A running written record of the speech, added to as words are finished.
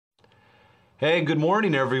Hey, good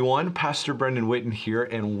morning, everyone. Pastor Brendan Whitten here.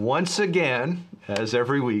 And once again, as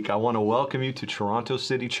every week, I want to welcome you to Toronto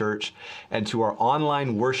City Church and to our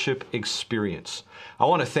online worship experience. I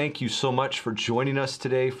want to thank you so much for joining us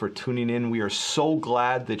today, for tuning in. We are so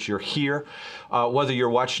glad that you're here, whether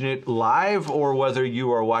you're watching it live or whether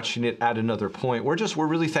you are watching it at another point. We're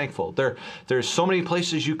really thankful. There's so many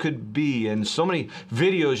places you could be and so many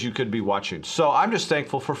videos you could be watching. So I'm just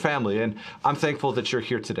thankful for family, and I'm thankful that you're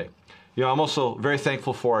here today. You know, I'm also very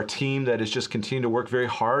thankful for our team that has just continued to work very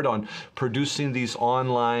hard on producing these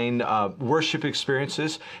online worship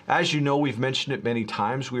experiences. As you know, we've mentioned it many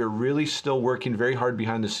times, we are really still working very hard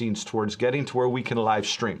behind the scenes towards getting to where we can live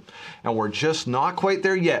stream. And we're just not quite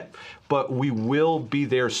there yet, but we will be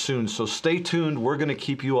there soon. So stay tuned. We're going to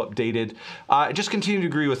keep you updated. Just continue to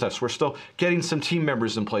agree with us. We're still getting some team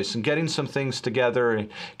members in place and getting some things together and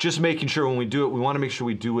just making sure when we do it, we want to make sure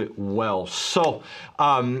we do it well. So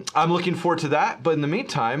I'm looking forward to that. But in the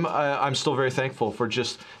meantime, I'm still very thankful for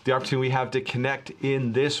just the opportunity we have to connect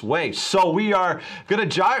in this way. So we are going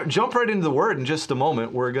to jump right into the Word in just a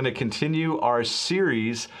moment. We're going to continue our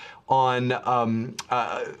series on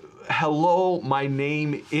Hello, my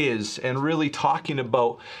name is, and really talking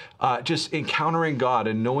about just encountering God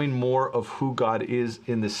and knowing more of who God is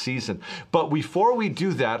in this season. But before we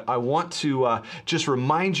do that, I want to just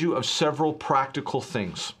remind you of several practical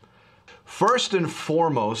things. First and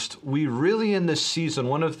foremost, we really in this season,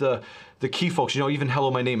 one of the key folks, you know, even Hello,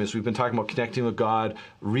 my name is, we've been talking about connecting with God,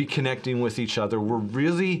 reconnecting with each other. We're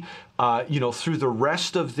really, through the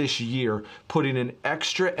rest of this year, putting an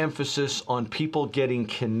extra emphasis on people getting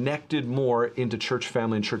connected more into church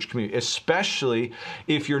family and church community, especially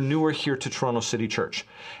if you're newer here to Toronto City Church.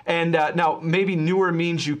 And now, maybe newer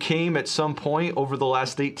means you came at some point over the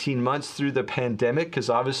last 18 months through the pandemic, because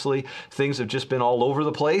obviously things have just been all over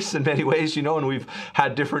the place in many ways, you know, and we've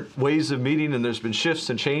had different ways of meeting and there's been shifts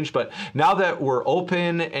and change. But now that we're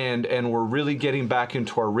open and we're really getting back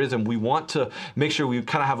into our rhythm, we want to make sure we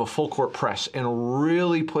kind of have a full court press and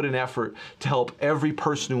really put an effort to help every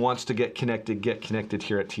person who wants to get connected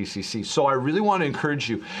here at TCC. So I really want to encourage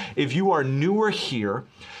you, if you are newer here,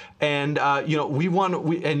 and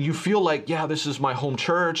and you feel like, yeah, this is my home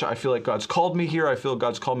church. I feel like God's called me here. I feel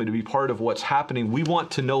God's called me to be part of what's happening. We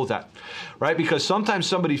want to know that, right? Because sometimes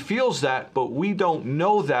somebody feels that, but we don't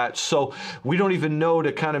know that. So we don't even know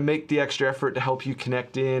to kind of make the extra effort to help you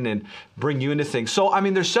connect in and bring you into things. So, I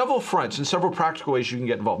mean, there's several fronts and several practical ways you can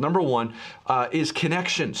get involved. Number one is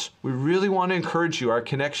connections. We really want to encourage you. Our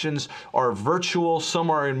connections are virtual.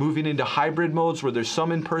 Some are moving into hybrid modes where there's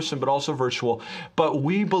some in person, but also virtual. But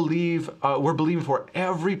we're believing for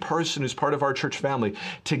every person who's part of our church family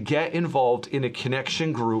to get involved in a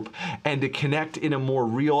connection group and to connect in a more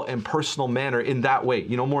real and personal manner in that way,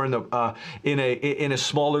 you know, more in a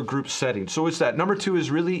smaller group setting. So it's that. Number two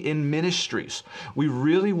is really in ministries. We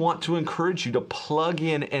really want to encourage you to plug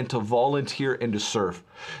in and to volunteer and to serve.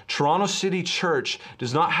 Toronto City Church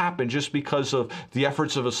does not happen just because of the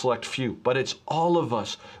efforts of a select few, but it's all of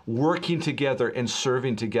us working together and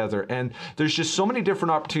serving together. And there's just so many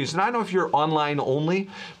different opportunities. And I know if you're online only,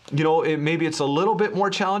 you know, maybe it's a little bit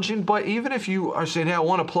more challenging, but even if you are saying, hey, I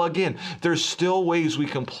want to plug in, there's still ways we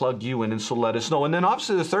can plug you in, and so let us know. And then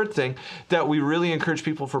obviously the third thing that we really encourage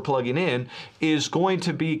people for plugging in is going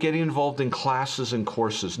to be getting involved in classes and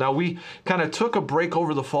courses. Now, we kind of took a break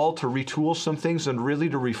over the fall to retool some things and really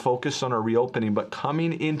to refocus on our reopening, but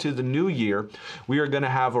coming into the new year, we are going to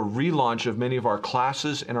have a relaunch of many of our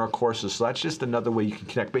classes and our courses. So that's just another way you can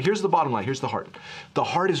connect. But here's the bottom line. Here's the heart. The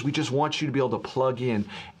heart is we just want you to be able to plug in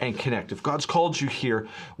and connect. If God's called you here,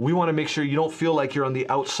 we want to make sure you don't feel like you're on the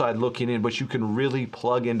outside looking in, but you can really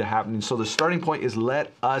plug into happening. So the starting point is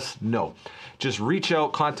let us know. Just reach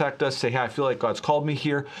out, contact us, say, hey, I feel like God's called me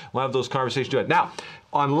here. We'll have those conversations. Do it. Now,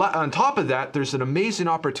 on top of that, there's an amazing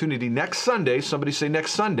opportunity next Sunday. Somebody say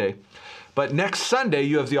next Sunday. But next Sunday,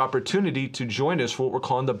 you have the opportunity to join us for what we're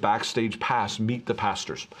calling the Backstage Pass, Meet the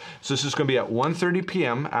Pastors. So this is going to be at 1:30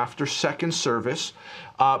 p.m. after second service.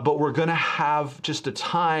 But we're going to have just a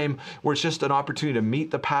time where it's just an opportunity to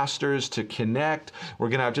meet the pastors, to connect. We're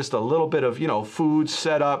going to have just a little bit of, food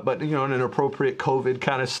set up, but, in an appropriate COVID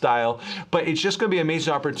kind of style. But it's just going to be an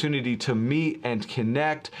amazing opportunity to meet and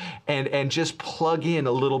connect and just plug in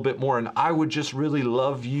a little bit more. And I would just really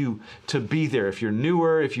love you to be there. If you're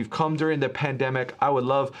newer, if you've come during the pandemic, I would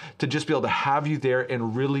love to just be able to have you there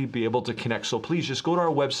and really be able to connect. So please just go to our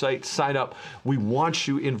website, sign up. We want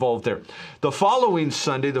you involved there. The following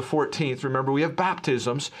Sunday, the 14th, remember we have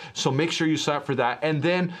baptisms, so make sure you sign up for that. And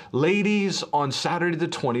then ladies, on Saturday the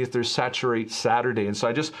 20th, there's Saturate Saturday. And so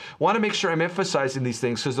I just want to make sure I'm emphasizing these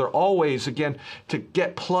things because they're always, again, to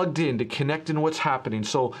get plugged in, to connect in what's happening.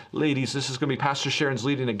 So ladies, this is going to be Pastor Sharon's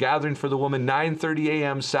leading a gathering for the woman, 9:30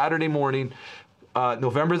 a.m. Saturday morning,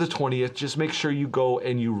 November the 20th. Just make sure you go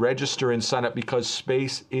and you register and sign up because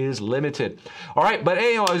space is limited. All right, but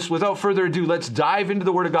anyways, without further ado, let's dive into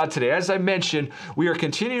the Word of God today. As I mentioned, we are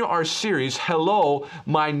continuing our series, Hello,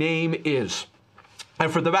 My Name Is.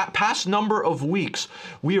 And for the past number of weeks,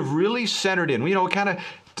 we have really centered in,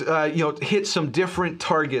 hit some different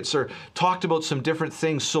targets or talked about some different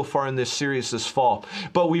things so far in this series this fall.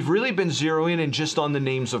 But we've really been zeroing in just on the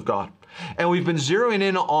names of God. And we've been zeroing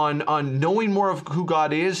in on knowing more of who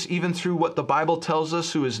God is, even through what the Bible tells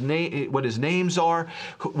us, what his names are,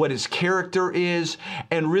 what his character is,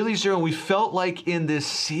 and really zeroing. We felt like in this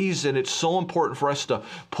season, it's so important for us to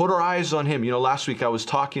put our eyes on him. Last week I was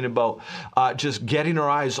talking about just getting our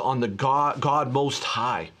eyes on the God Most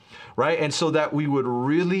High. Right? And so that we would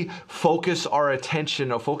really focus our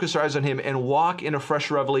attention, focus our eyes on him and walk in a fresh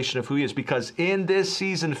revelation of who he is. Because in this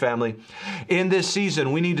season, family, in this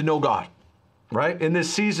season, we need to know God. Right? In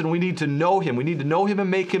this season, we need to know him. We need to know him and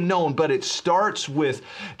make him known. But it starts with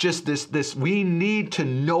just this, we need to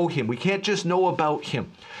know him. We can't just know about him.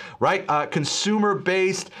 Right?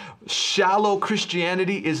 Consumer-based, shallow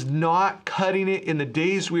Christianity is not cutting it in the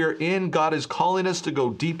days we are in. God is calling us to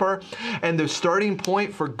go deeper. And the starting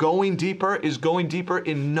point for going deeper is going deeper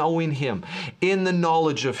in knowing him, in the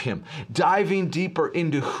knowledge of him, diving deeper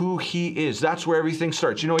into who he is. That's where everything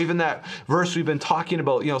starts. Even that verse we've been talking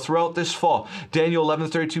about, throughout this fall, Daniel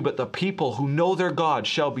 11:32, but the people who know their God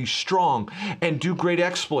shall be strong and do great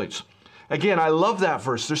exploits. Again, I love that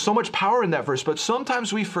verse. There's so much power in that verse, but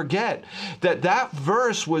sometimes we forget that that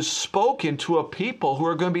verse was spoken to a people who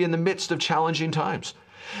are going to be in the midst of challenging times.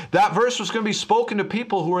 That verse was going to be spoken to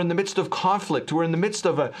people who are in the midst of conflict, who are in the midst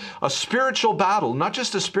of a spiritual battle, not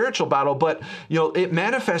just a spiritual battle, but it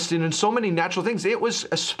manifested in so many natural things. It was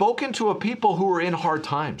spoken to a people who were in hard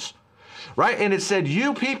times. Right? And it said,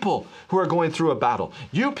 you people who are going through a battle,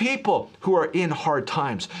 you people who are in hard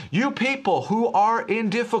times, you people who are in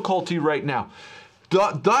difficulty right now,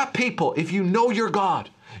 the people, if you know your God,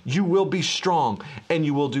 you will be strong and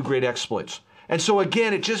you will do great exploits. And so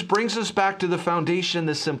again, it just brings us back to the foundation,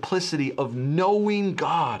 the simplicity of knowing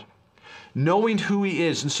God, knowing who he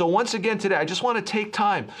is. And so once again today, I just want to take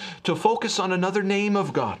time to focus on another name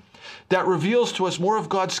of God that reveals to us more of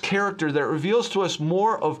God's character, that reveals to us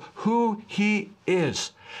more of who he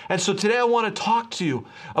is. And so today I want to talk to you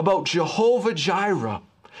about Jehovah Jireh,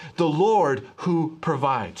 the Lord who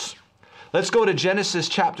provides. Let's go to Genesis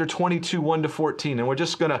chapter 22, 1-14. And we're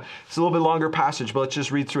just going to, it's a little bit longer passage, but let's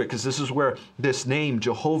just read through it because this is where this name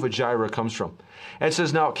Jehovah Jireh comes from. And it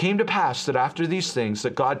says, now it came to pass that after these things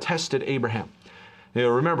that God tested Abraham.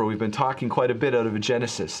 Remember, we've been talking quite a bit out of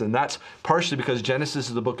Genesis, and that's partially because Genesis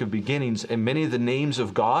is the book of beginnings, and many of the names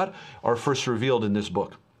of God are first revealed in this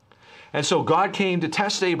book. And so God came to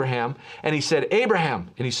test Abraham, and he said, Abraham,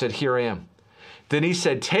 and he said, here I am. Then he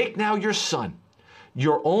said, take now your son,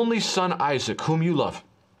 your only son Isaac, whom you love,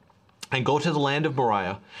 and go to the land of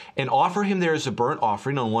Moriah, and offer him there as a burnt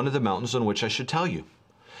offering on one of the mountains on which I should tell you.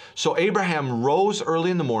 So Abraham rose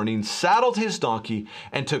early in the morning, saddled his donkey,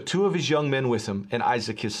 and took 2 of his young men with him, and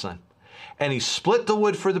Isaac his son. And he split the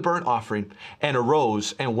wood for the burnt offering, and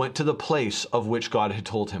arose and went to the place of which God had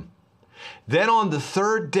told him. Then on the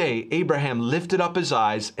 3rd day, Abraham lifted up his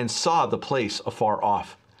eyes and saw the place afar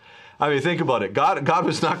off. I mean, think about it. God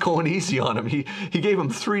was not going easy on him. He gave him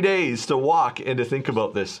 3 days to walk and to think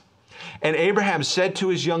about this. And Abraham said to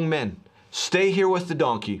his young men, stay here with the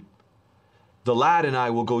donkey. The lad and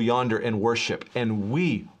I will go yonder and worship, and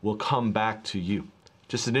we will come back to you.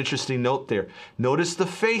 Just an interesting note there. Notice the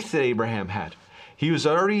faith that Abraham had. He was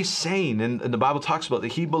already saying, and the Bible talks about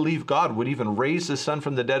that he believed God would even raise his son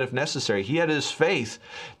from the dead if necessary. He had his faith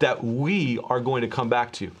that we are going to come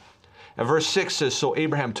back to. And verse 6 says, so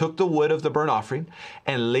Abraham took the wood of the burnt offering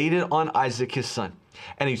and laid it on Isaac his son.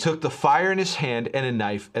 And he took the fire in his hand and a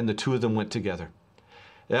knife, and the 2 of them went together.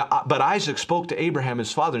 But Isaac spoke to Abraham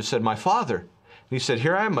his father and said, my father. And he said,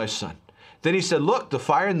 here I am, my son. Then he said, look, the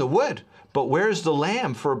fire and the wood, but where is the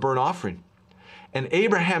lamb for a burnt offering? And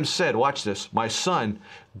Abraham said, watch this, my son,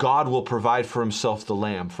 God will provide for himself the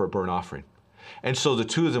lamb for a burnt offering. And so the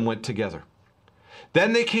 2 of them went together.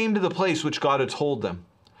 Then they came to the place which God had told them.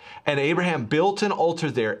 And Abraham built an altar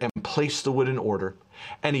there and placed the wood in order.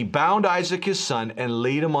 And he bound Isaac his son and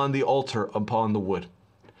laid him on the altar upon the wood.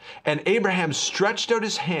 And Abraham stretched out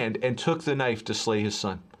his hand and took the knife to slay his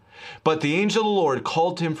son. But the angel of the Lord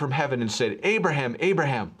called to him from heaven and said, Abraham,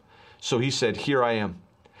 Abraham. So he said, Here I am.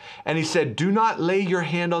 And he said, Do not lay your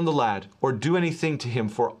hand on the lad or do anything to him,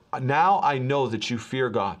 for now I know that you fear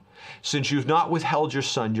God, since you've not withheld your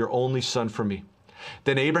son, your only son, from me.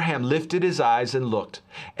 Then Abraham lifted his eyes and looked,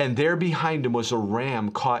 and there behind him was a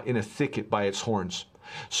ram caught in a thicket by its horns.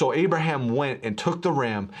 So Abraham went and took the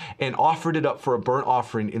ram and offered it up for a burnt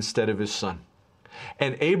offering instead of his son.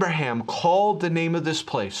 And Abraham called the name of this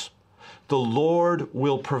place, The Lord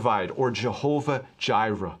Will Provide, or Jehovah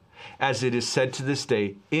Jireh. As it is said to this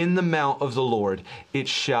day, in the mount of the Lord it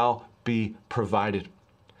shall be provided.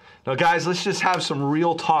 Now, guys, let's just have some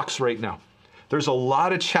real talks right now. There's a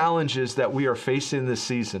lot of challenges that we are facing this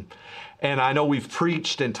season. And I know we've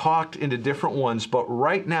preached and talked into different ones, but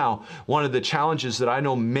right now, one of the challenges that I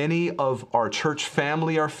know many of our church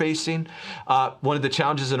family are facing, one of the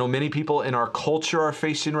challenges I know many people in our culture are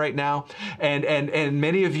facing right now, and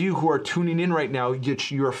many of you who are tuning in right now,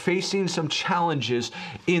 you're facing some challenges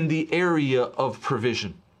in the area of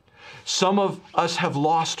provision. Some of us have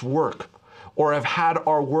lost work or have had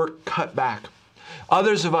our work cut back.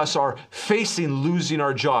 Others of us are facing losing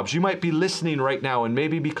our jobs. You might be listening right now, and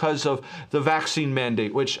maybe because of the vaccine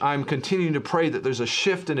mandate, which I'm continuing to pray that there's a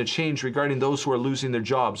shift and a change regarding those who are losing their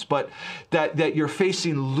jobs, but that you're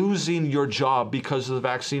facing losing your job because of the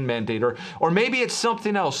vaccine mandate, or maybe it's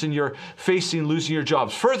something else and you're facing losing your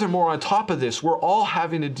jobs. Furthermore, on top of this, we're all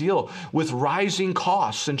having to deal with rising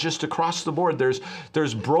costs, and just across the board,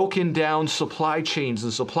 there's broken down supply chains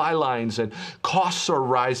and supply lines, and costs are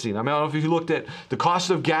rising. I mean, I don't know if you looked at the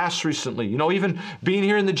cost of gas recently. Even being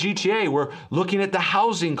here in the GTA, we're looking at the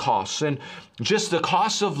housing costs, and just the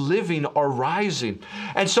costs of living are rising.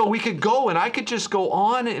 And so we could go, and I could just go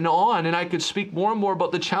on, and I could speak more and more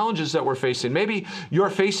about the challenges that we're facing. Maybe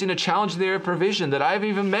you're facing a challenge in the area of provision that I haven't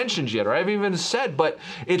even mentioned yet, or I haven't even said, but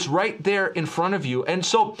it's right there in front of you. And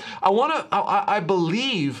so I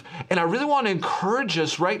believe, and I really want to encourage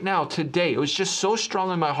us right now today. It was just so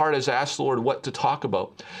strong in my heart as I asked the Lord what to talk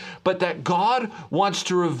about. But that God wants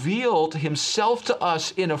to reveal himself to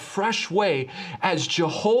us in a fresh way as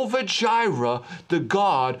Jehovah Jireh, the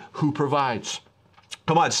God who provides.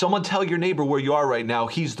 Come on, someone tell your neighbor where you are right now,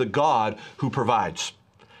 he's the God who provides.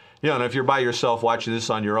 And if you're by yourself watching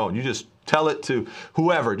this on your own, you just tell it to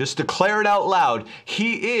whoever. Just declare it out loud.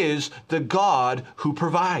 He is the God who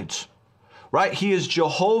provides, right? He is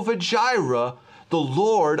Jehovah Jireh, the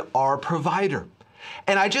Lord our provider.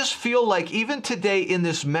 And I just feel like even today in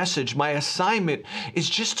this message, my assignment is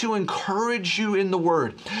just to encourage you in the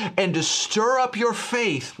Word and to stir up your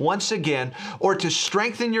faith once again, or to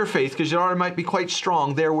strengthen your faith, because it might be quite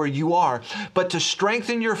strong there where you are, but to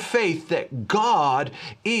strengthen your faith that God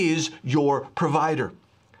is your provider.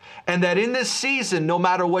 And that in this season, no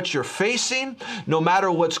matter what you're facing, no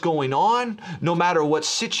matter what's going on, no matter what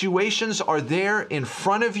situations are there in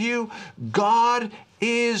front of you, God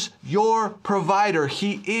is your provider.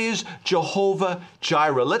 He is Jehovah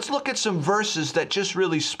Jireh. Let's look at some verses that just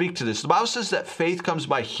really speak to this. The Bible says that faith comes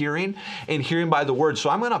by hearing, and hearing by the word. So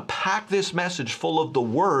I'm going to pack this message full of the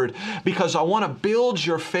word, because I want to build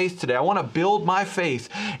your faith today. I want to build my faith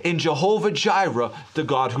in Jehovah Jireh, the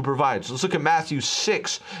God who provides. Let's look at Matthew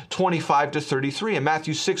 6:25-33. And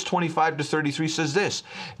Matthew 6:25-33 says this,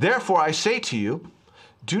 Therefore I say to you,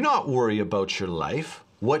 do not worry about your life,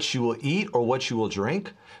 what you will eat or what you will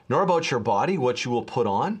drink, nor about your body, what you will put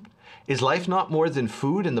on. Is life not more than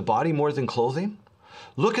food, and the body more than clothing?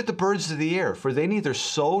 Look at the birds of the air, for they neither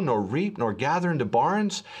sow nor reap nor gather into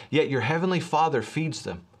barns, yet your heavenly Father feeds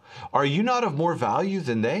them. Are you not of more value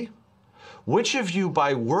than they? Which of you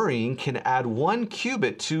by worrying can add 1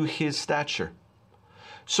 cubit to his stature?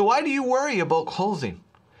 So why do you worry about clothing?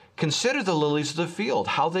 Consider the lilies of the field,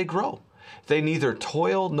 how they grow. They neither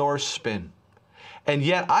toil nor spin. And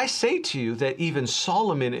yet I say to you that even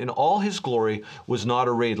Solomon in all his glory was not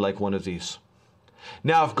arrayed like one of these.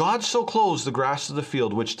 Now if God so clothes the grass of the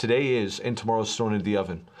field, which today is and tomorrow is thrown into the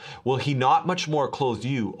oven, will he not much more clothe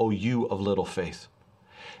you, O you of little faith?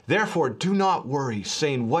 Therefore do not worry,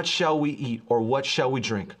 saying, What shall we eat, or what shall we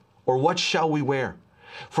drink, or what shall we wear?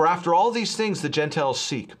 For after all these things the Gentiles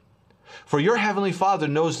seek. For your heavenly Father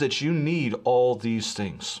knows that you need all these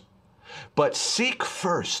things. But seek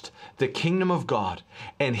first the kingdom of God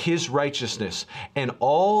and his righteousness, and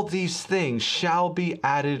all these things shall be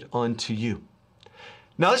added unto you.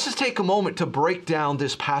 Now let's just take a moment to break down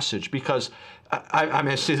this passage, because I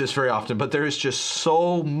mean, I say this very often, but there is just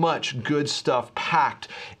so much good stuff packed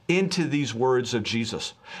into these words of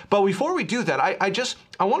Jesus. But before we do that,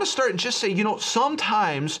 I want to start and just say,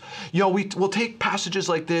 sometimes, we'll take passages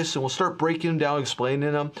like this and we'll start breaking them down,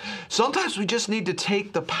 explaining them. Sometimes we just need to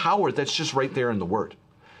take the power that's just right there in the Word.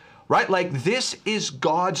 Right? Like, this is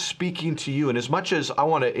God speaking to you. And as much as I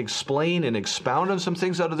want to explain and expound on some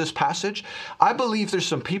things out of this passage, I believe there's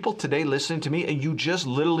some people today listening to me, and you just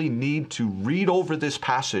literally need to read over this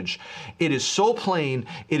passage. It is so plain,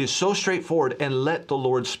 it is so straightforward, and let the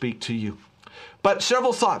Lord speak to you. But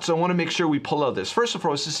several thoughts I want to make sure we pull out of this. First and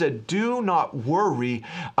foremost, it said, do not worry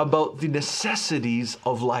about the necessities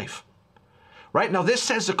of life. Right? Now, this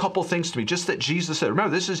says a couple things to me, just that Jesus said.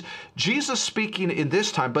 Remember, this is Jesus speaking in this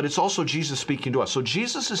time, but it's also Jesus speaking to us. So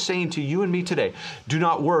Jesus is saying to you and me today, do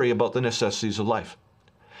not worry about the necessities of life.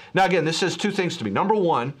 Now, again, this says two things to me. Number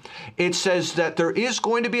one, it says that there is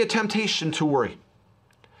going to be a temptation to worry.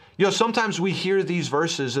 Sometimes we hear these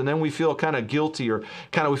verses and then we feel kind of guilty, or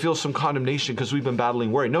we feel some condemnation because we've been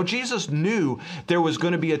battling worry. No, Jesus knew there was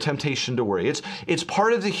going to be a temptation to worry. It's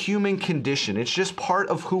part of the human condition. It's just part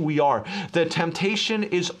of who we are. The temptation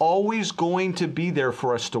is always going to be there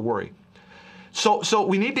for us to worry. So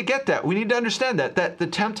we need to get that. We need to understand that the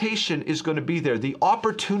temptation is going to be there. The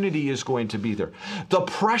opportunity is going to be there. The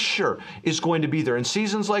pressure is going to be there. In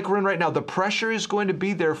seasons like we're in right now, the pressure is going to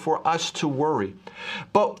be there for us to worry.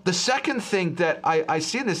 But the second thing that I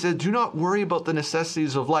see in this is, do not worry about the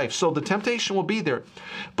necessities of life. So the temptation will be there.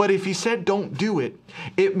 But if he said don't do it,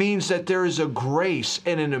 it means that there is a grace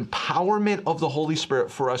and an empowerment of the Holy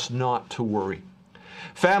Spirit for us not to worry.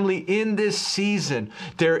 Family, in this season,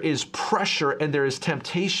 there is pressure and there is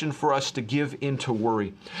temptation for us to give into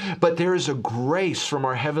worry. But there is a grace from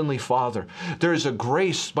our Heavenly Father. There is a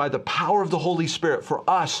grace by the power of the Holy Spirit for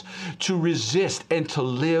us to resist and to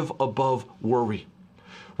live above worry.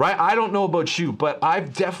 Right? I don't know about you, but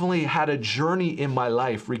I've definitely had a journey in my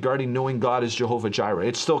life regarding knowing God as Jehovah Jireh.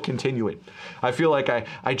 It's still continuing. I feel like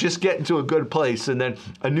I just get into a good place and then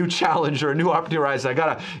a new challenge or a new opportunity arises. I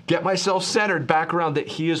got to get myself centered back around that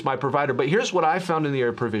He is my provider. But here's what I found in the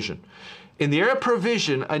area of provision. In the area of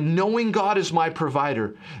provision, and knowing God as my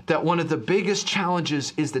provider, that one of the biggest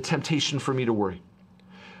challenges is the temptation for me to worry.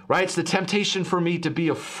 Right? It's the temptation for me to be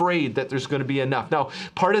afraid that there's going to be enough. Now,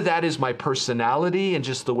 part of that is my personality and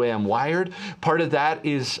just the way I'm wired. Part of that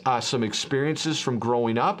is some experiences from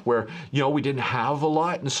growing up where, we didn't have a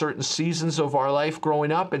lot in certain seasons of our life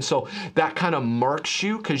growing up. And so that kind of marks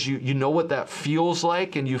you because you know what that feels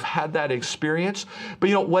like and you've had that experience.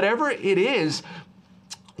 But, whatever it is,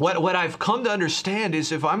 what I've come to understand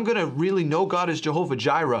is if I'm going to really know God as Jehovah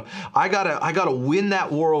Jireh, I gotta win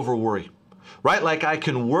that war over worry. Right? Like I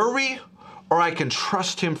can worry or I can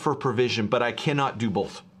trust Him for provision, but I cannot do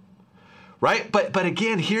both. Right? But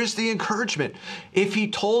again, here's the encouragement. If He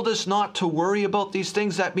told us not to worry about these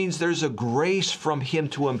things, that means there's a grace from Him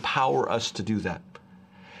to empower us to do that.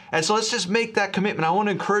 And so let's just make that commitment. I want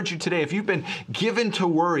to encourage you today, if you've been given to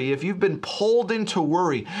worry, if you've been pulled into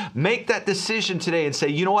worry, make that decision today and say,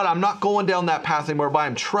 you know what, I'm not going down that path anymore, but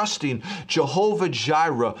I'm trusting Jehovah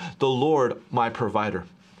Jireh, the Lord, my provider.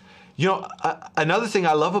 Another thing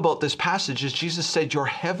I love about this passage is Jesus said, your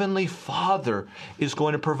Heavenly Father is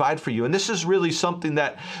going to provide for you. And this is really something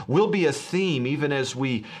that will be a theme even as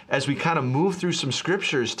we kind of move through some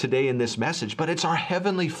scriptures today in this message, but it's our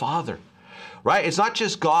Heavenly Father. Right? It's not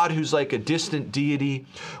just God who's like a distant deity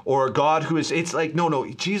or God who is, it's like, no,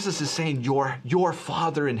 Jesus is saying your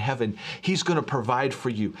Father in heaven, He's going to provide for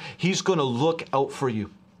you. He's going to look out for you.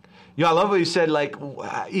 I love what He said, like,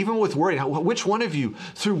 even with worry, which one of you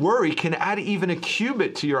through worry can add even a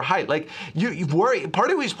cubit to your height? Like, you worry, part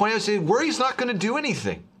of what He's pointing out is saying, worry's not going to do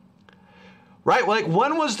anything. Right? Like,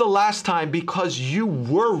 when was the last time because you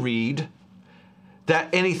worried that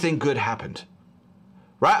anything good happened?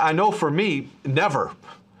 Right? I know for me, never.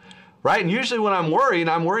 Right? And usually when I'm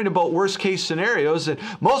worrying about worst case scenarios, and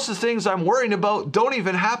most of the things I'm worrying about don't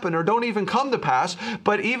even happen or don't even come to pass.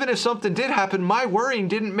 But even if something did happen, my worrying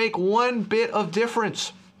didn't make one bit of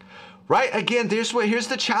difference. Right? Again, here's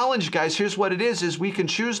the challenge, guys. Here's what it is we can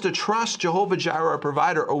choose to trust Jehovah Jireh, our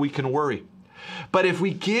provider, or we can worry. But if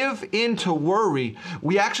we give in to worry,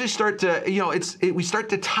 we actually start to, we start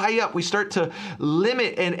to tie up, we start to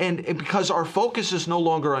limit, and because our focus is no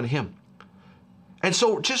longer on Him. And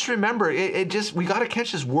so just remember, we got to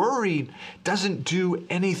catch this. Worry doesn't do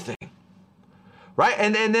anything. Right?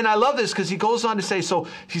 And then I love this because he goes on to say, so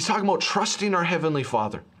he's talking about trusting our Heavenly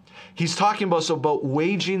Father. He's talking about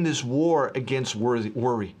waging this war against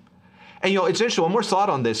worry. And, it's interesting, one more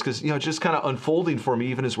thought on this because, it's just kind of unfolding for me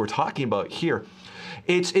even as we're talking about here,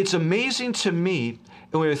 It's amazing to me,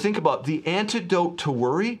 and when I think about the antidote to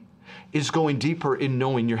worry is going deeper in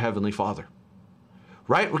knowing your Heavenly Father.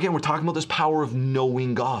 Right? Again, we're talking about this power of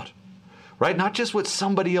knowing God. Right? Not just what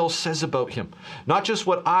somebody else says about him. Not just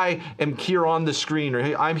what I am here on the screen or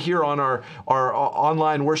hey, I'm here on our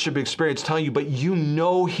online worship experience telling you, but you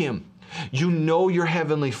know him. You know your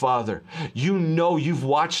Heavenly Father. You know you've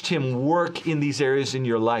watched him work in these areas in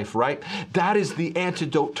your life, right? That is the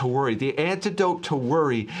antidote to worry. The antidote to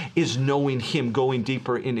worry is knowing him, going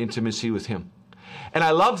deeper in intimacy with him. And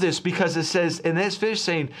I love this because it says, and it's finished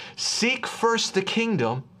saying, seek first the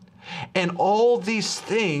kingdom, and all these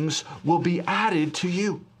things will be added to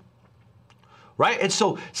you. Right? And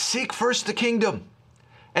so seek first the kingdom.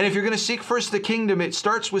 And if you're going to seek first the kingdom, it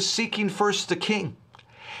starts with seeking first the King.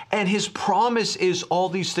 And his promise is all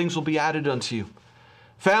these things will be added unto you.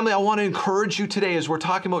 Family, I want to encourage you today as we're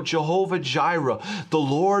talking about Jehovah Jireh, the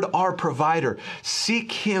Lord our provider.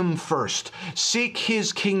 Seek him first. Seek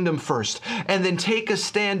his kingdom first. And then take a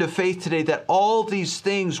stand of faith today that all these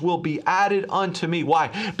things will be added unto me.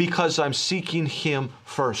 Why? Because I'm seeking him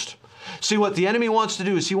first. See, what the enemy wants to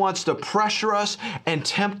do is he wants to pressure us and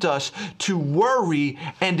tempt us to worry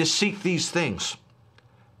and to seek these things.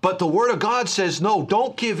 But the Word of God says, no,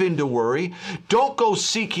 don't give in to worry. Don't go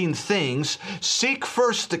seeking things. Seek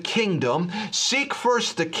first the kingdom. Seek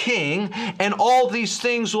first the King, and all these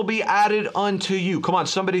things will be added unto you. Come on,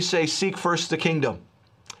 somebody say, seek first the kingdom.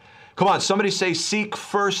 Come on, somebody say, seek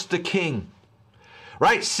first the King.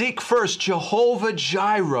 Right? Seek first Jehovah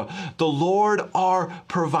Jireh, the Lord our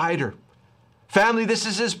provider. Family, this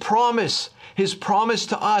is his promise. His promise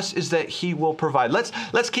to us is that he will provide.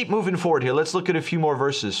 Let's keep moving forward here. Let's look at a few more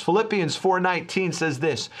verses. Philippians 4:19 says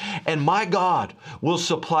this, and my God will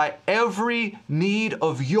supply every need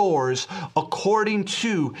of yours according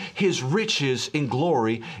to his riches in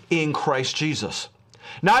glory in Christ Jesus.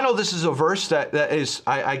 Now, I know this is a verse that is,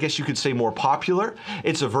 I guess you could say, more popular.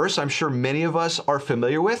 It's a verse I'm sure many of us are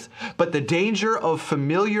familiar with, but the danger of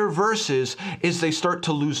familiar verses is they start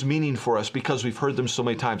to lose meaning for us because we've heard them so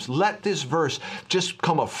many times. Let this verse just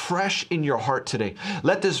come afresh in your heart today.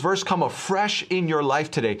 Let this verse come afresh in your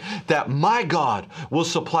life today, that my God will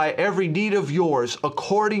supply every need of yours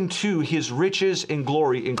according to his riches and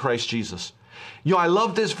glory in Christ Jesus. You know, I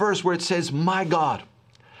love this verse where it says, my God,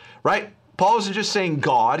 right? Paul wasn't just saying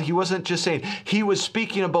God. He wasn't just saying, he was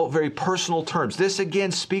speaking about very personal terms. This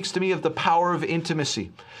again speaks to me of the power of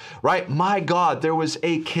intimacy, right? My God, there was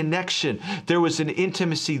a connection. There was an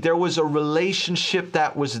intimacy. There was a relationship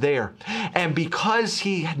that was there. And because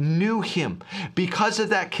he knew him, because of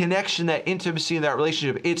that connection, that intimacy, and that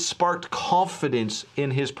relationship, it sparked confidence in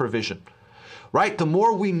his provision. Right? The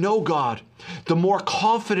more we know God, the more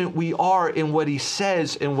confident we are in what he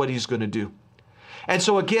says and what he's going to do. And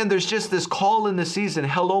so again, there's just this call in the season,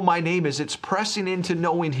 hello, my name is, it's pressing into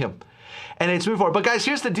knowing him. And it's moving forward. But guys,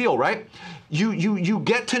 here's the deal, right? You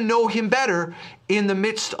get to know him better in the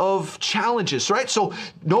midst of challenges, right? So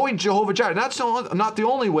knowing Jehovah Jireh, not the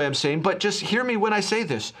only way I'm saying, but just hear me when I say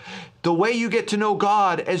this. The way you get to know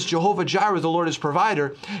God as Jehovah Jireh, the Lord as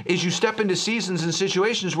provider, is you step into seasons and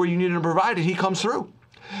situations where you need him to provide and he comes through.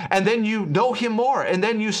 And then you know him more. And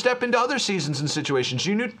then you step into other seasons and situations.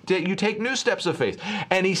 You take new steps of faith.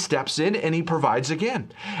 And he steps in and he provides again.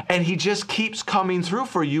 And he just keeps coming through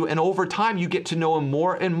for you. And over time, you get to know him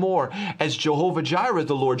more and more as Jehovah Jireh,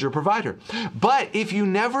 the Lord your provider. But if you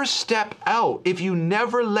never step out, if you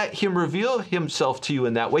never let him reveal himself to you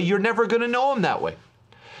in that way, you're never going to know him that way.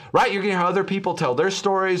 Right? You're going to hear other people tell their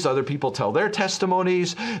stories, other people tell their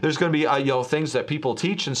testimonies. There's going to be things that people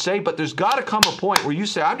teach and say, but there's got to come a point where you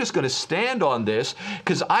say, I'm just going to stand on this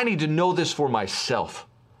because I need to know this for myself.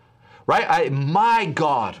 Right? My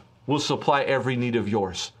God will supply every need of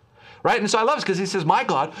yours. Right? And so I love this because he says, my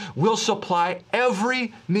God will supply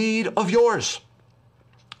every need of yours.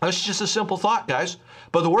 That's just a simple thought, guys.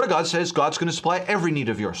 But the Word of God says God's going to supply every need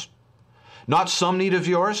of yours. Not some need of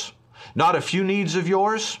yours. Not a few needs of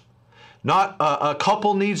yours, not a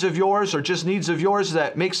couple needs of yours, or just needs of yours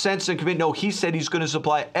that make sense and convenient. No, he said he's going to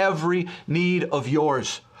supply every need of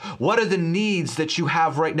yours. What are the needs that you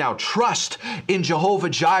have right now? Trust in Jehovah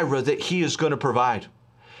Jireh that he is going to provide.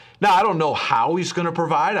 Now, I don't know how he's going to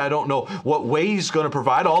provide. I don't know what way he's going to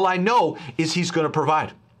provide. All I know is he's going to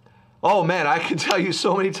provide. Oh man, I can tell you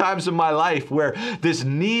so many times in my life where this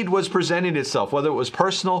need was presenting itself, whether it was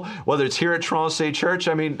personal, whether it's here at Toronto State Church.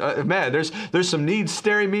 I mean, man, there's some needs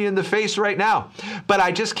staring me in the face right now. But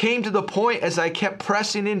I just came to the point as I kept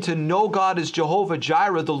pressing in to know God as Jehovah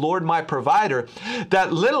Jireh, the Lord my provider,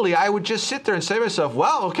 that literally I would just sit there and say to myself,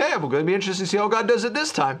 well, okay, I'm going to be interested to see how God does it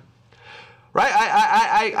this time. Right?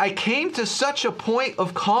 I came to such a point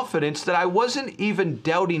of confidence that I wasn't even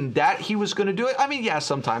doubting that he was going to do it. I mean, yeah,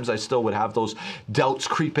 sometimes I still would have those doubts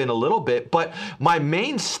creep in a little bit, but my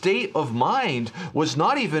main state of mind was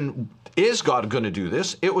not even, is God going to do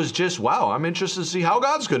this? It was just, wow, I'm interested to see how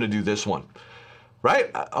God's going to do this one.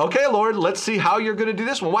 Right? Okay, Lord, let's see how you're going to do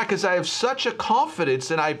this one. Why? Because I have such a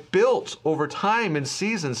confidence, and I built over time and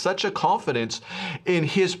seasons such a confidence in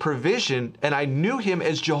his provision, and I knew him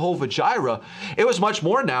as Jehovah Jireh. It was much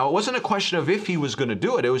more now. It wasn't a question of if he was going to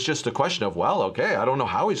do it. It was just a question of, well, okay, I don't know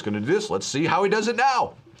how he's going to do this. Let's see how he does it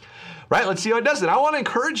now. Right? Let's see how he does it. I want to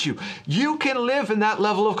encourage you. You can live in that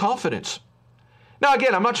level of confidence. Now,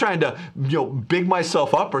 again, I'm not trying to, big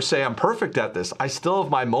myself up or say I'm perfect at this. I still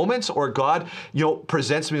have my moments, or God,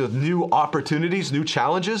 presents me with new opportunities, new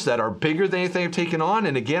challenges that are bigger than anything I've taken on.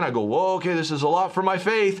 And again, I go, whoa, okay, this is a lot for my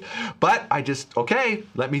faith. But I just, okay,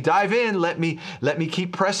 let me dive in. Let me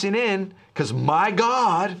keep pressing in, because my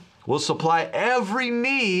God will supply every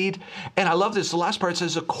need. And I love this. The last part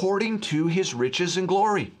says, according to his riches and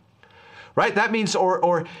glory. Right? That means,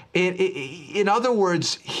 or in other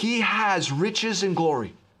words, he has riches and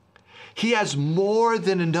glory. He has more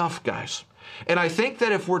than enough, guys. And I think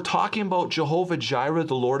that if we're talking about Jehovah Jireh,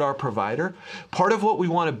 the Lord our provider, part of what we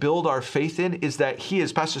want to build our faith in is that he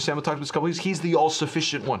is, Pastor Samuel talked about this a couple weeks, he's the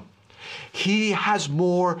all-sufficient one. He has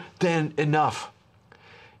more than enough.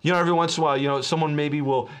 Every once in a while, someone maybe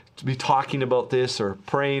will be talking about this or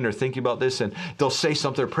praying or thinking about this, and they'll say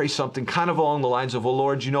something or pray something kind of along the lines of, well,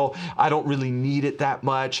 Lord, I don't really need it that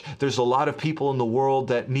much. There's a lot of people in the world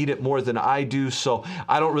that need it more than I do, so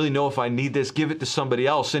I don't really know if I need this. Give it to somebody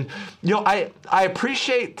else. And, I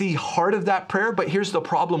appreciate the heart of that prayer, but here's the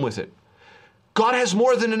problem with it. God has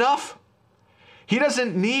more than enough. He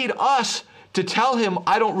doesn't need us to tell him,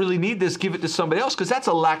 I don't really need this, give it to somebody else, because that's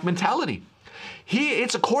a lack mentality.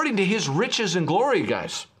 It's according to his riches and glory,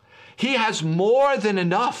 guys. He has more than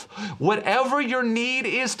enough. Whatever your need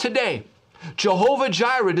is today, Jehovah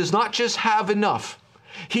Jireh does not just have enough.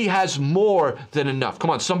 He has more than enough. Come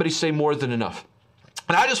on, somebody say more than enough.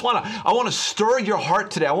 And I want to stir your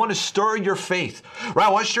heart today. I want to stir your faith, right? I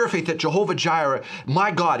want to stir your faith that Jehovah Jireh,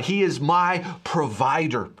 my God, he is my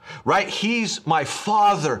provider, right? He's my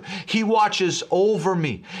father. He watches over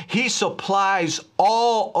me. He supplies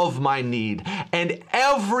all of my need, and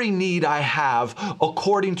every need I have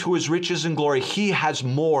according to his riches and glory. He has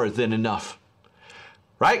more than enough.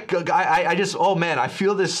 Right? I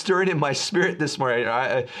feel this stirring in my spirit this morning,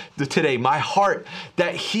 today, my heart,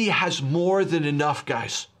 that he has more than enough,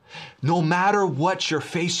 guys. No matter what you're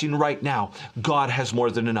facing right now, God has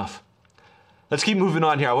more than enough. Let's keep moving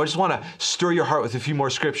on here. I just want to stir your heart with a few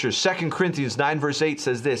more scriptures. 2 Corinthians 9 verse 8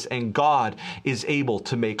 says this, and God is able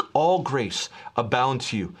to make all grace abound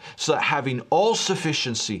to you, so that having all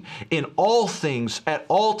sufficiency in all things at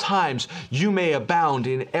all times, you may abound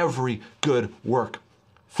in every good work.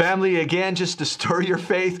 Family, again, just to stir your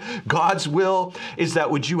faith, God's will is that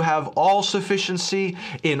would you have all sufficiency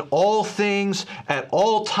in all things at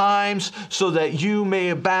all times, so that you may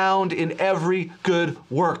abound in every good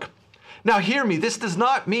work. Now hear me, this does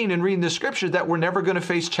not mean in reading the scripture that we're never going to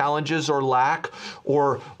face challenges or lack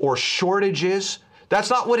or shortages. That's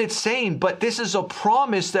not what it's saying, but this is a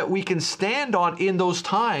promise that we can stand on in those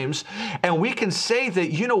times, and we can say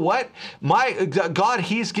that, you know what, my God,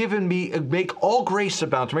 he's given me, make all grace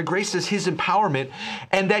abound to me. Grace is his empowerment,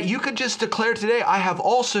 and that you could just declare today, I have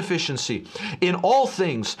all sufficiency in all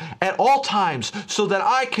things at all times, so that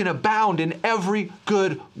I can abound in every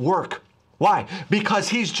good work. Why? Because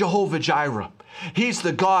he's Jehovah Jireh. He's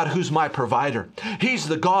the God who's my provider. He's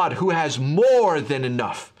the God who has more than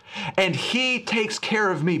enough. And he takes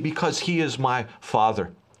care of me because he is my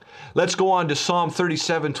Father. Let's go on to Psalm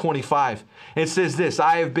 37:25. It says this,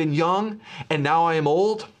 I have been young and now I am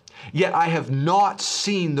old, yet I have not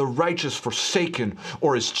seen the righteous forsaken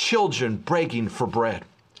or his children begging for bread.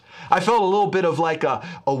 I felt a little bit of like a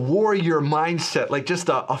warrior mindset, like just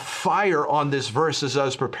a fire on this verse as I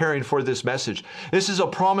was preparing for this message. This is a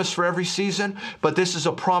promise for every season, but this is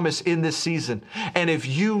a promise in this season. And if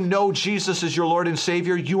you know Jesus as your Lord and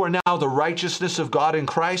Savior, you are now the righteousness of God in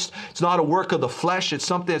Christ. It's not a work of the flesh. It's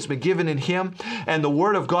something that's been given in him. And the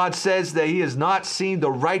word of God says that he has not seen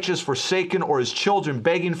the righteous forsaken or his children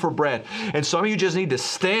begging for bread. And some of you just need to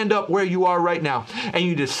stand up where you are right now. And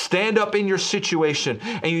you just stand up in your situation.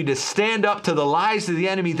 And you just stand up to the lies of the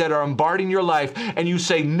enemy that are bombarding your life, and you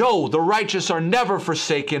say, no, the righteous are never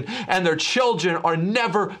forsaken, and their children are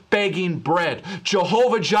never begging bread.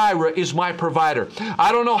 Jehovah Jireh is my provider.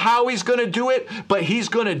 I don't know how he's going to do it, but he's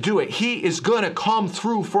going to do it. He is going to come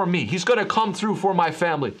through for me. He's going to come through for my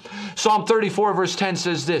family. Psalm 34 verse 10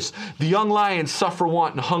 says this, the young lions suffer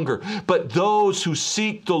want and hunger, but those who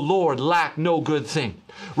seek the Lord lack no good thing.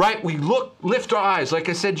 Right? We lift our eyes, like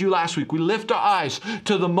I said to you last week, we lift our eyes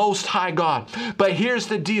to the Most High God. But here's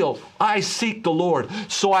the deal. I seek the Lord,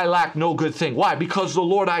 so I lack no good thing. Why? Because the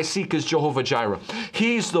Lord I seek is Jehovah Jireh.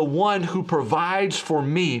 He's the one who provides for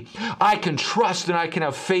me. I can trust and I can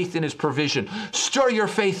have faith in his provision. Stir your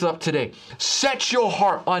faith up today. Set your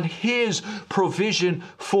heart on his provision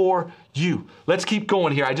for you. Let's keep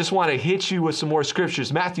going here. I just want to hit you with some more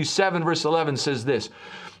scriptures. Matthew 7 verse 11 says this,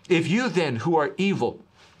 if you then who are evil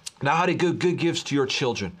know how to give good gifts to your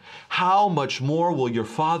children, how much more will your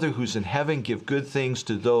Father who's in heaven give good things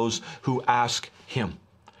to those who ask him?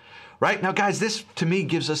 Right? Now, guys, this to me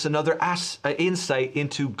gives us another insight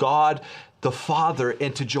into God the Father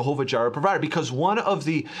and to Jehovah Jireh provider, because one of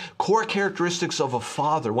the core characteristics of a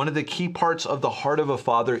father, one of the key parts of the heart of a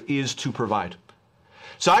father is to provide.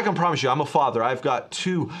 So I can promise you, I'm a father. I've got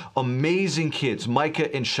two amazing kids,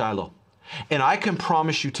 Micah and Shiloh. And I can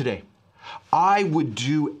promise you today, I would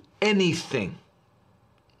do anything,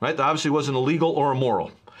 right? That obviously wasn't illegal or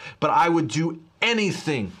immoral, but I would do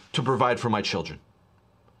anything to provide for my children.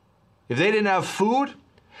 If they didn't have food,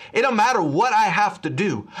 it don't matter what I have to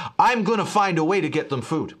do, I'm going to find a way to get them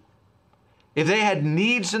food. If they had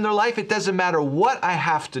needs in their life, it doesn't matter what I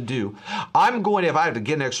have to do. I'm going to, if I have to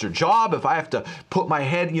get an extra job, if I have to put my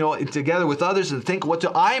head, together with others and think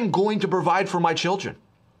I'm going to provide for my children.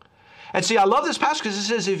 And see, I love this passage because it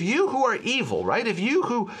says, if you who are evil, right? If you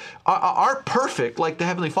who are perfect like the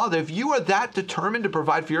Heavenly Father, if you are that determined to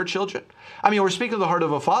provide for your children, I mean, we're speaking of the heart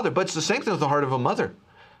of a father, but it's the same thing with the heart of a mother,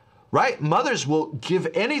 right? Mothers will give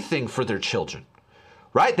anything for their children,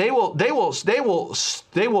 right? They will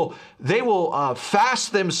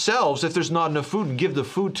fast themselves if there's not enough food and give the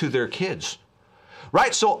food to their kids.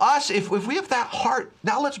 Right? So us, if we have that heart,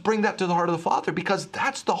 now let's bring that to the heart of the Father, because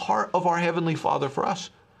that's the heart of our Heavenly Father for us.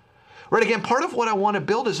 Right, again, part of what I want to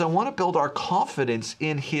build is I want to build our confidence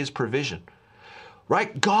in his provision.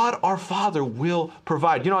 Right? God, our Father, will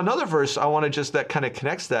provide. Another verse I want to just that kind of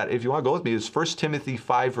connects that, if you want to go with me, is 1 Timothy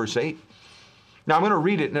 5, verse 8. Now, I'm going to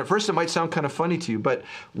read it, and at first it might sound kind of funny to you, but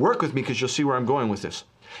work with me because you'll see where I'm going with this.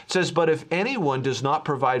 It says, but if anyone does not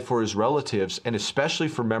provide for his relatives, and especially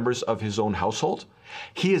for members of his own household,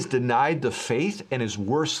 he is denied the faith and is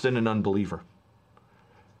worse than an unbeliever.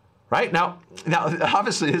 Right? Now,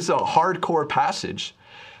 obviously, this is a hardcore passage,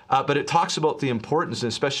 but it talks about the importance and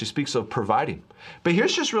especially speaks of providing. But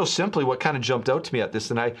here's just real simply what kind of jumped out to me at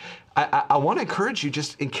this, and I want to encourage you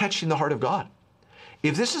just in catching the heart of God.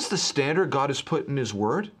 If this is the standard God has put in his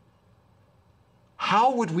word,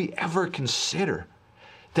 how would we ever consider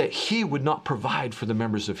that he would not provide for the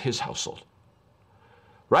members of his household?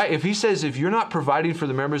 Right? If he says, if you're not providing for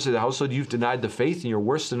the members of the household, you've denied the faith and you're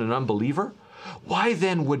worse than an unbeliever, why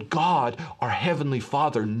then would God, our Heavenly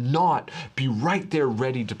Father, not be right there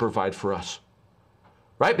ready to provide for us?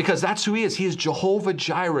 Right? Because that's who he is. He is Jehovah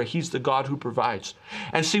Jireh. He's the God who provides.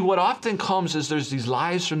 And see, what often comes is there's these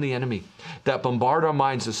lies from the enemy that bombard our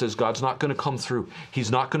minds that says God's not going to come through.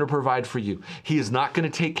 He's not going to provide for you. He is not going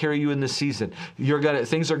to take care of you in this season.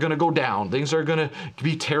 Things are going to go down. Things are going to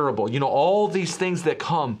be terrible. All these things that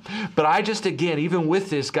come. But again, even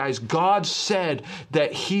with this, guys, God said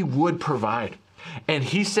that he would provide. And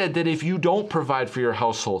he said that if you don't provide for your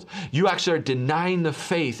household, you actually are denying the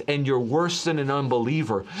faith and you're worse than an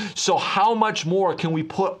unbeliever. So how much more can we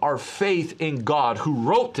put our faith in God who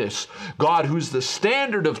wrote this, God who's the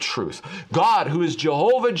standard of truth, God who is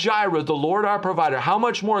Jehovah Jireh, the Lord our provider? How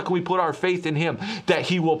much more can we put our faith in him that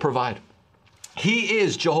he will provide? He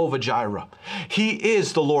is Jehovah Jireh. He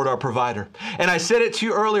is the Lord our provider. And I said it to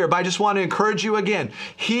you earlier, but I just want to encourage you again.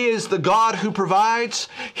 He is the God who provides.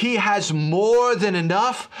 He has more than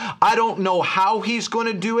enough. I don't know how he's going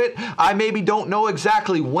to do it. I maybe don't know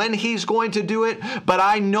exactly when he's going to do it, but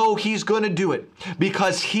I know he's going to do it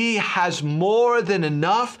because he has more than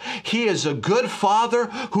enough. He is a good father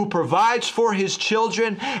who provides for his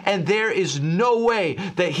children, and there is no way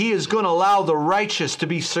that he is going to allow the righteous to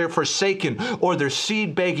be forsaken or or their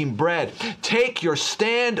seed begging bread. Take your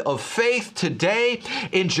stand of faith today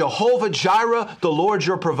in Jehovah Jireh, the Lord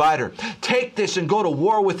your provider. Take this and go to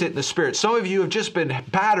war with it in the Spirit. Some of you have just been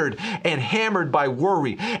battered and hammered by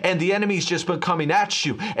worry, and the enemy's just been coming at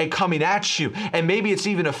you and coming at you, and maybe it's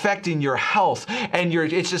even affecting your health, and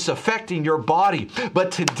it's just affecting your body.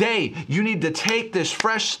 But today, you need to take this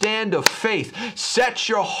fresh stand of faith. Set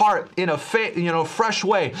your heart in a fresh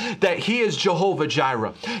way that He is Jehovah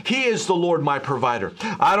Jireh. He is the Lord my provider.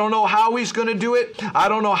 I don't know how He's going to do it. I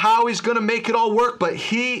don't know how He's going to make it all work, but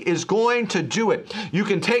He is going to do it. You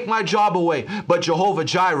can take my job away, but Jehovah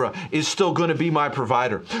Jireh is still going to be my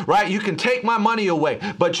provider, right? You can take my money away,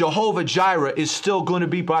 but Jehovah Jireh is still going to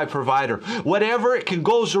be my provider. Whatever it can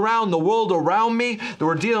goes around the world around me, that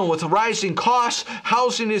we're dealing with rising costs,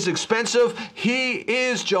 housing is expensive. He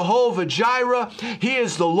is Jehovah Jireh. He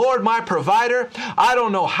is the Lord my provider. I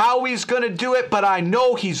don't know how He's going to do it, but I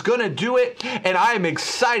know He's going to do it, and I am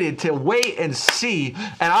excited to wait and see,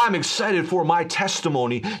 and I'm excited for my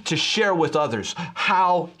testimony to share with others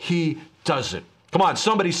how He does it. Come on,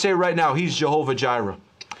 somebody say right now, He's Jehovah Jireh.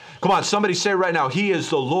 Come on, somebody say right now, He is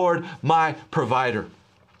the Lord my provider.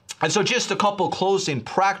 And so just a couple closing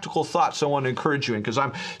practical thoughts I want to encourage you in, because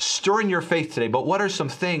I'm stirring your faith today. But what are some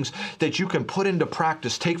things that you can put into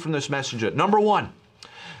practice, take from this message? Number one,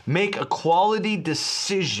 make a quality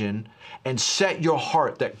decision and set your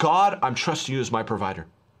heart that, God, I'm trusting You as my provider.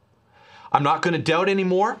 I'm not going to doubt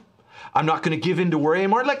anymore. I'm not going to give in to worry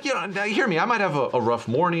anymore. Hear me, I might have a rough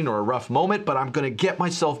morning or a rough moment, but I'm going to get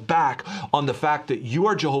myself back on the fact that You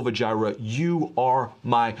are Jehovah Jireh. You are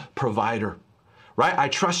my provider. Right? I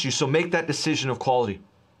trust You, so make that decision of quality.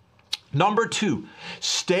 Number two,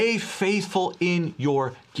 stay faithful in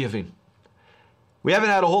your giving. We haven't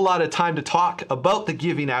had a whole lot of time to talk about the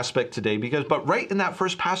giving aspect today, but right in that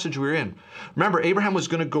first passage we were in, remember, Abraham was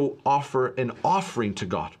going to go offer an offering to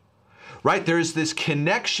God. Right? There is this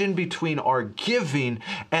connection between our giving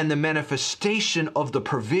and the manifestation of the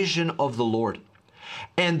provision of the Lord.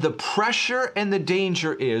 And the pressure and the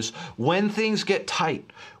danger is when things get tight,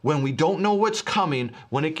 when we don't know what's coming,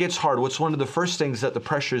 when it gets hard, what's one of the first things that the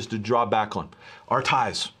pressure is to draw back on? Our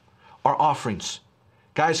tithes, our offerings.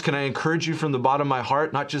 Guys, can I encourage you from the bottom of my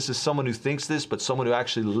heart, not just as someone who thinks this, but someone who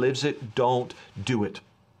actually lives it, don't do it.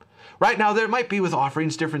 Right now, there might be with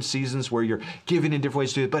offerings different seasons where you're giving in different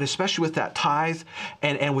ways to do it, but especially with that tithe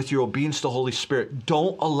and with your obedience to the Holy Spirit,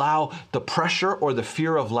 don't allow the pressure or the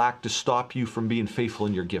fear of lack to stop you from being faithful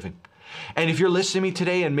in your giving. And if you're listening to me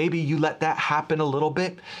today and maybe you let that happen a little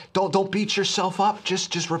bit, don't beat yourself up.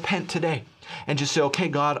 Just repent today and just say, okay,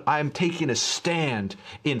 God, I'm taking a stand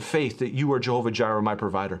in faith that You are Jehovah Jireh, my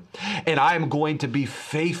provider. And I'm going to be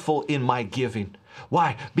faithful in my giving.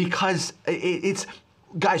 Why? Because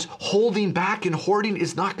guys, holding back and hoarding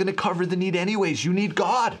is not going to cover the need anyways. You need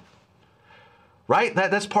God, right?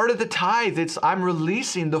 That's part of the tithe. I'm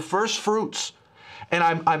releasing the first fruits, and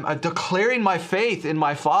I'm declaring my faith in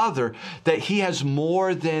my Father that He has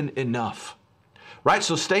more than enough, right?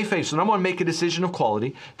 So stay faithful. Number one, make a decision of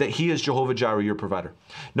quality that He is Jehovah Jireh, your provider.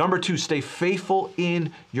 Number two, stay faithful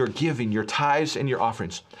in your giving, your tithes and your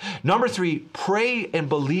offerings. Number three, pray and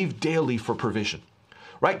believe daily for provision,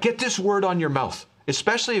 right? Get this word on your mouth.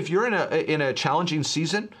 Especially if you're in a challenging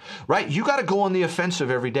season, right? You got to go on the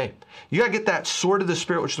offensive every day. You got to get that sword of the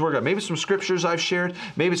Spirit, which is the word of God. Maybe some scriptures I've shared,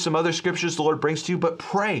 maybe some other scriptures the Lord brings to you, but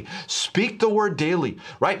pray. Speak the word daily,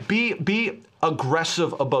 right? Be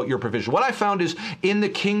aggressive about your provision. What I found is in the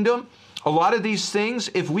kingdom, a lot of these things,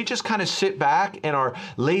 if we just kind of sit back and are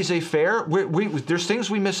laissez-faire, there's things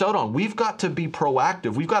we miss out on. We've got to be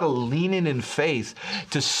proactive. We've got to lean in faith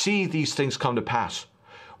to see these things come to pass.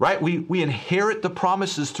 Right? We inherit the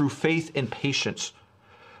promises through faith and patience.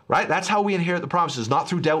 Right? That's how we inherit the promises, not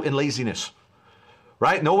through doubt and laziness.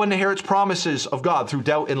 Right? No one inherits promises of God through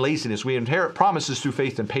doubt and laziness. We inherit promises through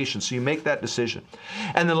faith and patience. So you make that decision.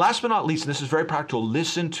 And then last but not least, and this is very practical,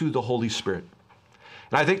 listen to the Holy Spirit.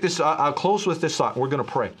 And I think I'll close with this thought, and we're going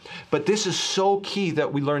to pray. But this is so key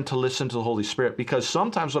that we learn to listen to the Holy Spirit, because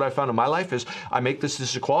sometimes what I found in my life is I make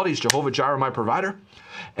this quality, is Jehovah Jireh, my provider.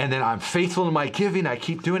 And then I'm faithful in my giving. I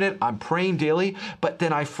keep doing it. I'm praying daily. But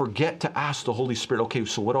then I forget to ask the Holy Spirit, okay,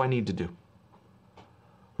 so what do I need to do?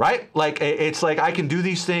 Right? It's like I can do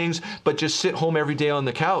these things, but just sit home every day on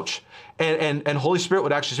the couch. And Holy Spirit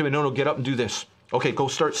would actually say, no, get up and do this. Okay, go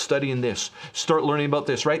start studying this. Start learning about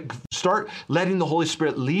this, right? Start letting the Holy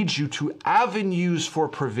Spirit lead you to avenues for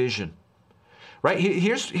provision. Right?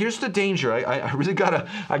 Here's the danger. I really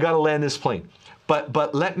gotta land this plane.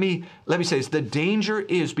 But let me say this. The danger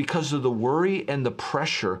is because of the worry and the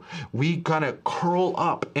pressure, we kind of curl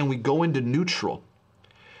up and we go into neutral.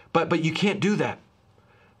 But you can't do that.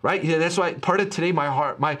 Right? Yeah, that's why part of today,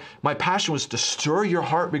 my passion was to stir your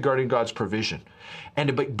heart regarding God's provision.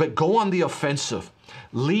 But go on the offensive.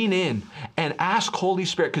 Lean in and ask Holy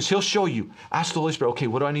Spirit, because he'll show you. Ask the Holy Spirit, okay,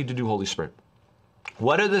 what do I need to do, Holy Spirit?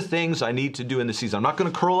 What are the things I need to do in this season? I'm not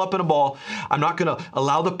going to curl up in a ball. I'm not going to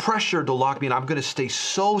allow the pressure to lock me in. I'm going to stay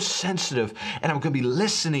so sensitive, and I'm going to be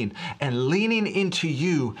listening and leaning into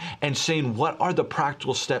you and saying, what are the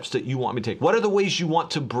practical steps that you want me to take? What are the ways you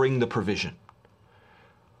want to bring the provision?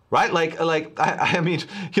 Right? I mean,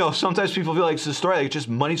 sometimes people feel like it's a story, like just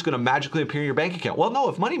money's going to magically appear in your bank account. Well, no,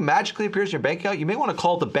 if money magically appears in your bank account, you may want to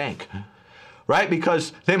call the bank, right?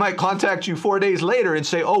 Because they might contact you 4 days later and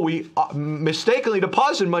say, oh, we mistakenly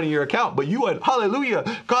deposited money in your account, but you went, hallelujah,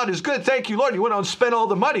 God is good, thank you, Lord. You went out and spent all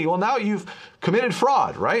the money. Well, now you've committed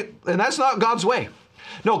fraud, right? And that's not God's way.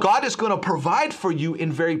 No, God is going to provide for you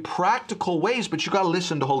in very practical ways, but you got to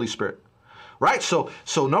listen to Holy Spirit, right? So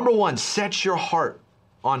number one, set your heart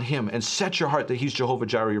on him and set your heart that he's Jehovah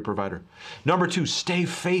Jireh, your provider. Number two, stay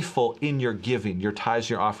faithful in your giving, your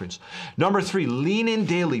tithes, your offerings. Number three, lean in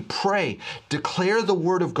daily, pray, declare the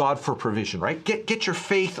word of God for provision, right? Get your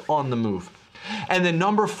faith on the move. And then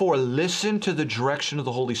number four, listen to the direction of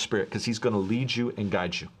the Holy Spirit, because he's going to lead you and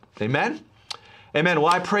guide you. Amen? Amen.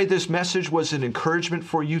 Well, I pray this message was an encouragement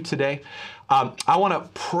for you today. I want to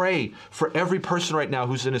pray for every person right now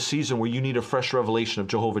who's in a season where you need a fresh revelation of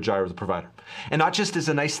Jehovah Jireh, the provider. And not just as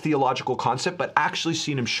a nice theological concept, but actually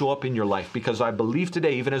seeing him show up in your life. Because I believe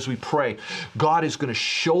today, even as we pray, God is going to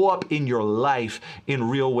show up in your life in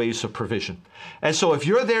real ways of provision. And so if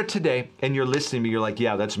you're there today and you're listening to me, you're like,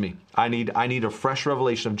 yeah, that's me. I need a fresh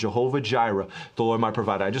revelation of Jehovah Jireh, the Lord my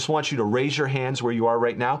provider. I just want you to raise your hands where you are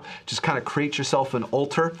right now. Just kind of create yourself an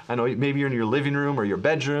altar. I know maybe you're in your living room or your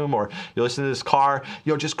bedroom, or you're listening to this car.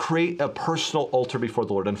 Just create a personal altar before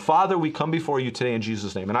the Lord. And Father, we come before you today in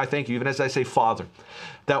Jesus' name. And I thank you, even as I say Father,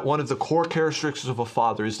 that one of the core characteristics of a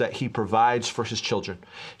father is that he provides for his children.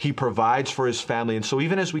 He provides for his family. And so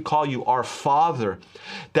even as we call you our Father,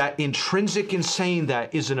 that intrinsic in saying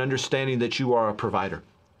that is an understanding that you are a provider.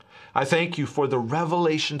 I thank you for the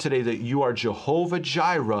revelation today that you are Jehovah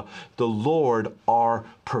Jireh, the Lord, our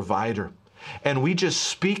provider. And we just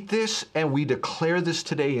speak this and we declare this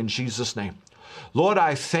today in Jesus' name. Lord,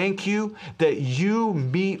 I thank you that you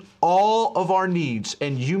meet all of our needs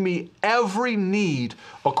and you meet every need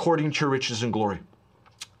according to your riches and glory.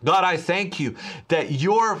 God, I thank you that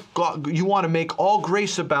you want to make all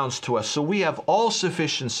grace abounds to us, so we have all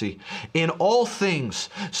sufficiency in all things,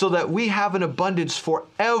 so that we have an abundance for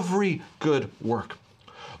every good work.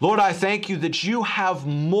 Lord, I thank you that you have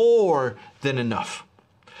more than enough.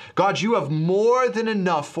 God, you have more than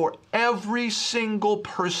enough for every single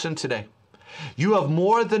person today. You have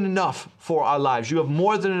more than enough for our lives. You have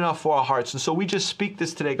more than enough for our hearts. And so we just speak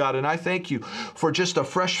this today, God, and I thank you for just a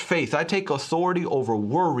fresh faith. I take authority over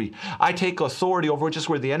worry. I take authority over just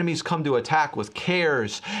where the enemies come to attack with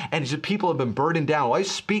cares, and people have been burdened down. Well, I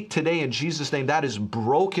speak today in Jesus' name that is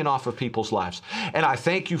broken off of people's lives. And I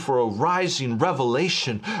thank you for a rising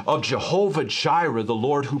revelation of Jehovah Jireh, the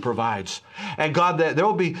Lord who provides. And God, that there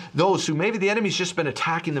will be those who maybe the enemy's just been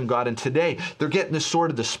attacking them, God, and today they're getting the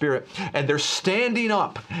sword of the Spirit and they're standing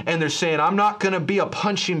up and they're saying, I'm not going to be a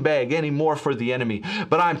punching bag anymore for the enemy,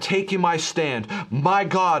 but I'm taking my stand. My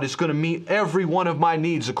God is going to meet every one of my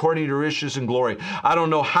needs according to riches and glory. I don't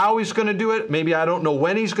know how he's going to do it. Maybe I don't know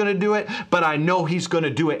when he's going to do it, but I know he's going to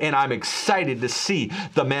do it. And I'm excited to see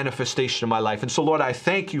the manifestation of my life. And so, Lord, I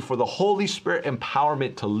thank you for the Holy Spirit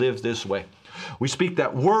empowerment to live this way. We speak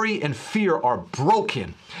that worry and fear are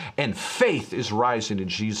broken and faith is rising in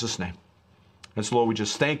Jesus' name. And so, Lord, we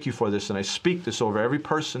just thank you for this, and I speak this over every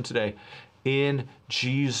person today in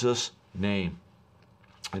Jesus' name.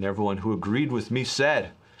 And everyone who agreed with me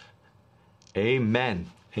said, amen.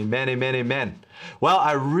 Amen, amen, amen. Well,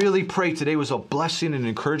 I really pray today was a blessing and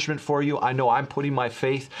encouragement for you. I know I'm putting my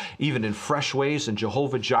faith even in fresh ways in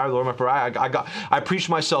Jehovah Jireh, Lord my provider. I preached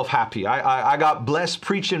myself happy. I got blessed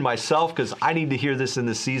preaching myself because I need to hear this in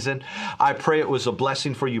this season. I pray it was a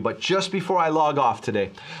blessing for you. But just before I log off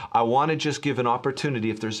today, I want to just give an opportunity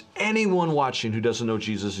if there's anyone watching who doesn't know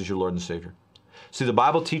Jesus as your Lord and Savior. See, the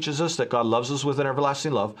Bible teaches us that God loves us with an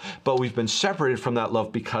everlasting love, but we've been separated from that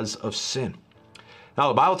love because of sin. Now,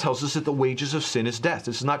 the Bible tells us that the wages of sin is death.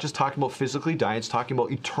 This is not just talking about physically dying. It's talking about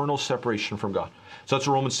eternal separation from God. So that's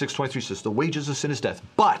what Romans 6:23 says. The wages of sin is death.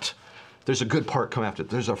 But there's a good part come after it.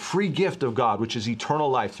 There's a free gift of God, which is eternal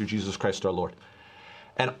life through Jesus Christ our Lord.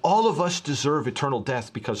 And all of us deserve eternal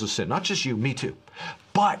death because of sin. Not just you, me too.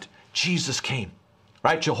 But Jesus came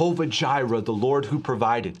right? Jehovah Jireh, the Lord who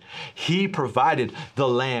provided. He provided the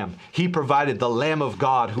Lamb. He provided the Lamb of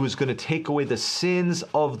God who is going to take away the sins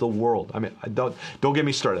of the world. I mean, don't get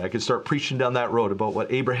me started. I could start preaching down that road about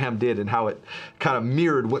what Abraham did and how it kind of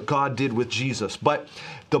mirrored what God did with Jesus. But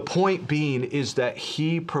the point being is that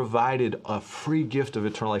he provided a free gift of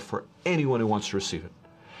eternal life for anyone who wants to receive it.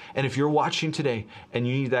 And if you're watching today and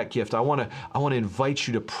you need that gift, I want to invite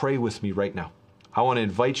you to pray with me right now. I want to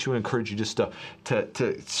invite you and encourage you just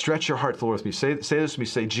to stretch your heart, Lord, with me. Say this with me.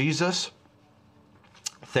 Say, Jesus,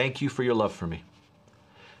 thank you for your love for me.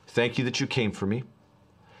 Thank you that you came for me.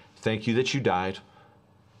 Thank you that you died.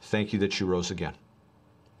 Thank you that you rose again.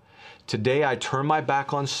 Today I turn my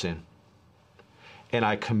back on sin and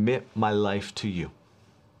I commit my life to you.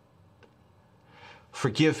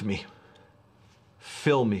 Forgive me.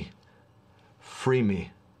 Fill me. Free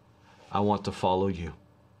me. I want to follow you.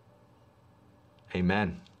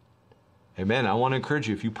 Amen. Amen. I want to encourage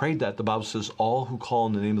you. If you prayed that, the Bible says all who call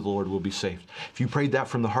on the name of the Lord will be saved. If you prayed that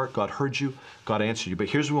from the heart, God heard you, God answered you. But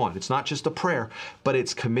here's what we want. It's not just a prayer, but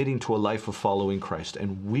it's committing to a life of following Christ.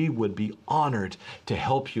 And we would be honored to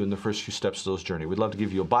help you in the first few steps of those journey. We'd love to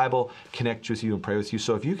give you a Bible, connect with you, and pray with you.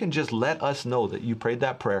 So if you can just let us know that you prayed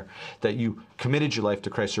that prayer, that you committed your life to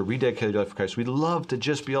Christ or rededicated your life to Christ, we'd love to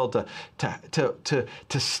just be able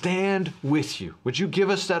to stand with you. Would you give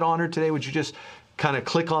us that honor today? Would you just kind of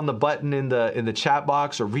click on the button in the chat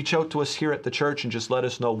box or reach out to us here at the church and just let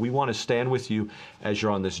us know we want to stand with you as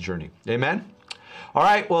you're on this journey. Amen? All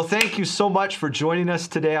right, well, thank you so much for joining us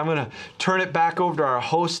today. I'm going to turn it back over to our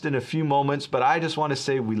host in a few moments, but I just want to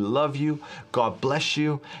say we love you. God bless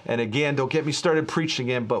you. And again, don't get me started preaching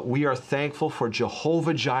again, but we are thankful for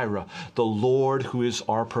Jehovah Jireh, the Lord who is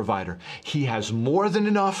our provider. He has more than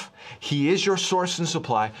enough. He is your source and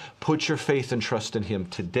supply. Put your faith and trust in him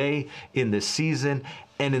today, in this season,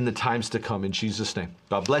 and in the times to come. In Jesus' name.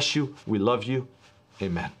 God bless you. We love you.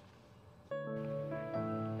 Amen.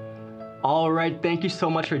 All right, thank you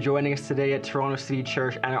so much for joining us today at Toronto City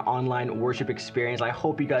Church and our online worship experience. I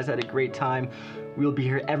hope you guys had a great time. We'll be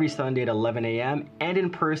here every Sunday at 11 a.m. and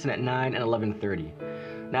in person at 9 and 11:30.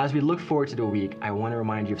 Now, as we look forward to the week, I want to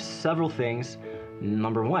remind you of several things.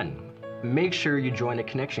 Number one, make sure you join a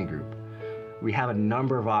connection group. We have a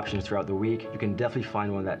number of options throughout the week. You can definitely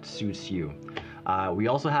find one that suits you. We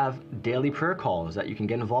also have daily prayer calls that you can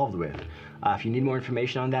get involved with. If you need more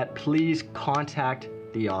information on that, please contact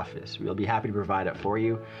the office. We'll be happy to provide it for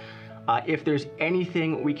you. If there's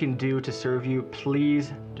anything we can do to serve you,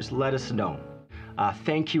 please just let us know.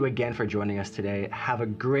 Thank you again for joining us today. Have a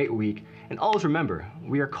great week. And always remember,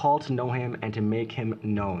 we are called to know him and to make him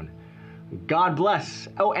known. God bless.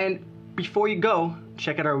 Oh, and before you go,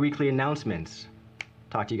 check out our weekly announcements.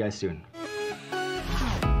 Talk to you guys soon.